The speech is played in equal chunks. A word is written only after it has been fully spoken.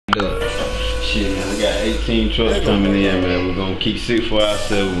Shit, man, we got 18 trucks coming in, man. We're gonna keep 6 for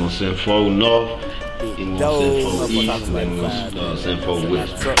ourselves. We're gonna send 4 north, and we're gonna send 4 east, and then we're gonna send 4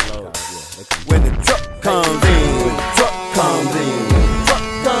 west. When the truck comes in, when the truck comes in, when the truck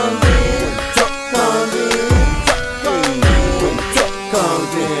comes in, when the truck comes in, when the truck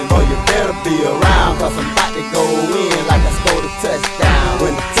comes in, boy, you better be around, cause I'm about to go in like I scored a touchdown.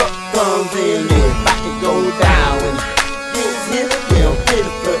 When the truck comes in, yeah, about to go down. When it's hit, yeah, I'm fit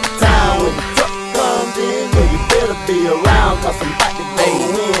to flip the town. When the truck comes in, yeah, you better be around, cause I'm about to go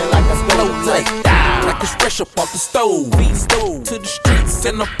in like I scored a touchdown. Like it's fresh up off the stove, to the streets,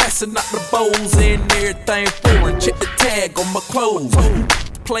 and I'm passing out the bowls and everything foreign. Check the tag on my clothes.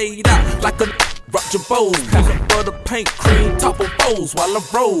 Played out like a rock your bows. Butter paint cream, top of bows while I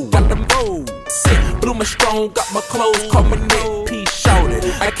roll. Sit, blooming strong, got my clothes, call my neck piece shouted.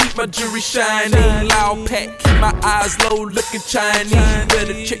 I keep my jewelry shining, loud pack, keep my eyes low, looking Chinese.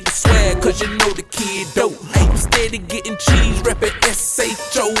 Better check the swag, cause you know the kid dope. I'm steady getting cheese, reppin'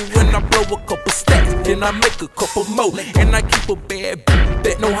 SHO. When I blow a couple stacks, then I make a couple more. And I keep a bad bitch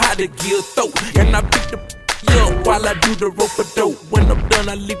that know how to give throat. And I beat the up while I do the rope a dope. When I'm done,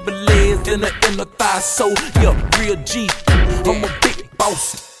 I leave the legs in the inner thigh. So, yeah, real G, I'm a big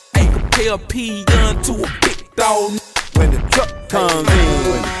boss. Ain't compare a P-gun to a big dog. When the truck comes in,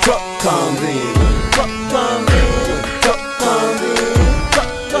 when the truck comes in, when the truck comes in, when the truck comes in,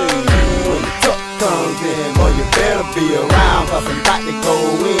 when the truck comes in, boy, you better be around, cause I'm about to go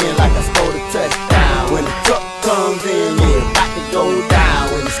in like I scored a touchdown. When the truck comes in, yeah, about to go down.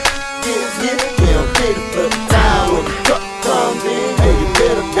 When the gets hit, yeah, I'm fit to flip the town. When the truck comes in, hey, you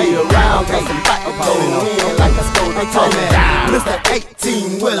better be around, cause I'm about to go in like I scored a touchdown. Mr.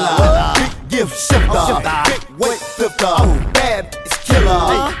 18-wheeler, big gift shifter, big weight lifter, bad bitch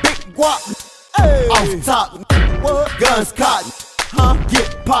killer, big guap, off top, guns cotton, get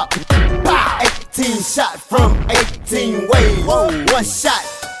popped, 18 shot from 18 ways, 1 shot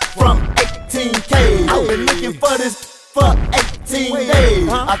from 18K. I've been looking for this for 18 days.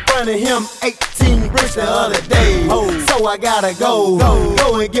 I fronted him 18 bricks the other day. So I gotta go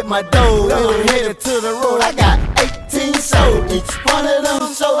and get my dough. I'm headed to the road. I got 18 shows. Each one of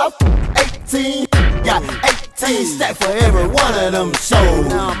them shows, I 18. Got 18 stacks for every one of them shows.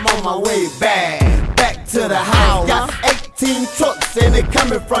 Now I'm on my way back to the house. Got 18 trucks and they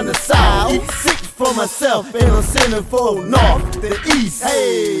coming from the south. Eat 6 for myself and I'm sending 4 north, the east,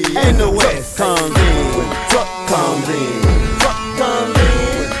 and the west. Comes in, when the truck comes in, truck comes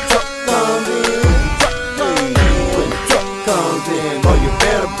in, truck comes in, truck comes in, when the truck comes in, boy, you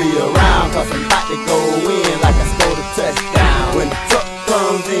better be around, cause I'm about to go in like I scored a touchdown. When the truck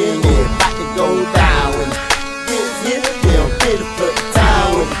comes in, yeah, about to go down. When it's hit, yeah, I'm fit to flip the town.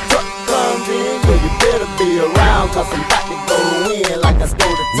 When the truck comes in, yeah, you better be around, cause I'm about to go in like I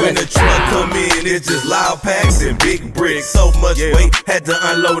scored a touchdown. When the truck come in, it's just loud packs and big bricks. So much weight, had to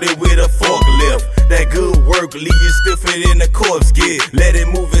unload it with a forklift. That good work, leave you stiffer than the corpse get. Let it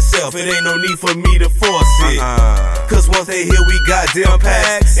move itself, it ain't no need for me to force it. Cause once they hear we got them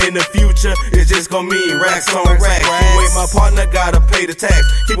packs, in the future, it's just gonna mean racks on racks. Wait, my partner gotta pay the tax.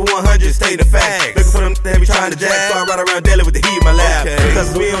 Keep it 100, stay the fact. Looking for them that be trying to jack, so I ride around daily with the heat in my lap.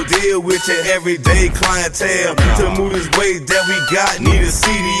 Cause we don't deal with your everyday clientele. To move this weight that we got, need a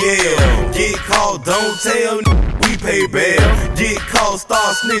CDL. Get called, don't tell, we pay bail. Get called,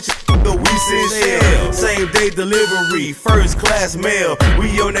 start snitching, we send shell. Same day delivery, first class mail.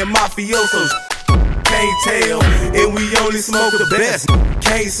 We on that mafioso, can't tell. And we only smoke the best,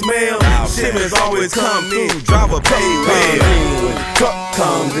 can't smell. Shipments always come in, driver pay well. When the truck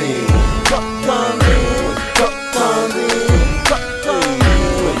comes in, truck comes in, truck comes in, truck comes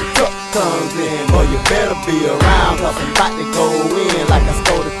in, when the truck comes in, boy, you better be around, cause I'm about to go in like I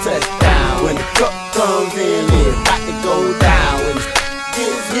scored a